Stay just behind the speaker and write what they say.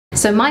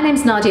So my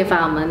name's Nadia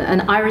Valman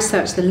and I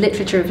research the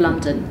literature of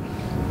London.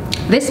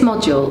 This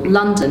module,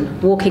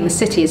 London, Walking the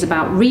City, is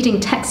about reading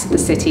texts of the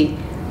city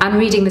and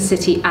reading the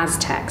city as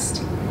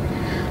text.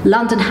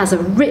 London has a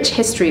rich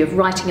history of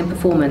writing and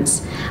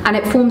performance, and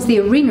it forms the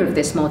arena of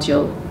this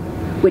module,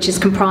 which is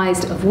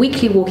comprised of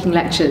weekly walking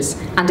lectures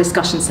and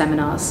discussion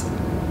seminars.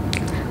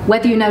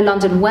 Whether you know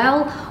London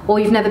well or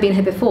you've never been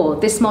here before,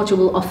 this module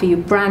will offer you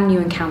brand new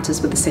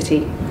encounters with the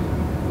city.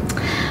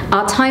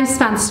 Our time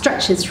span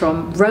stretches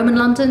from Roman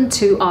London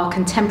to our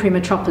contemporary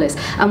metropolis,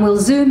 and we'll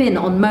zoom in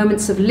on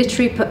moments of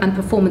literary and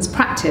performance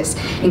practice,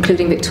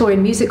 including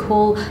Victorian Music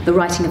Hall, the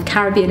writing of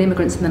Caribbean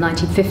immigrants in the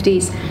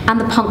 1950s, and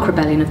the punk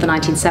rebellion of the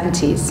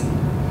 1970s.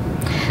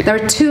 There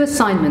are two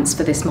assignments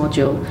for this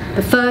module.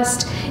 The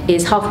first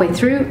is halfway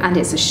through, and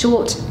it's a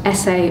short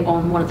essay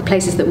on one of the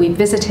places that we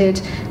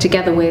visited,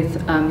 together with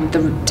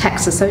the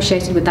texts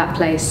associated with that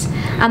place.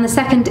 And the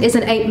second is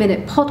an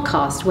 8-minute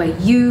podcast where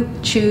you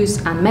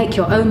choose and make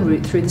your own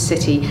route through the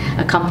city,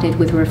 accompanied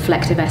with a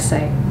reflective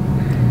essay.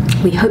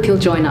 We hope you'll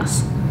join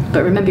us,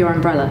 but remember your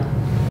umbrella.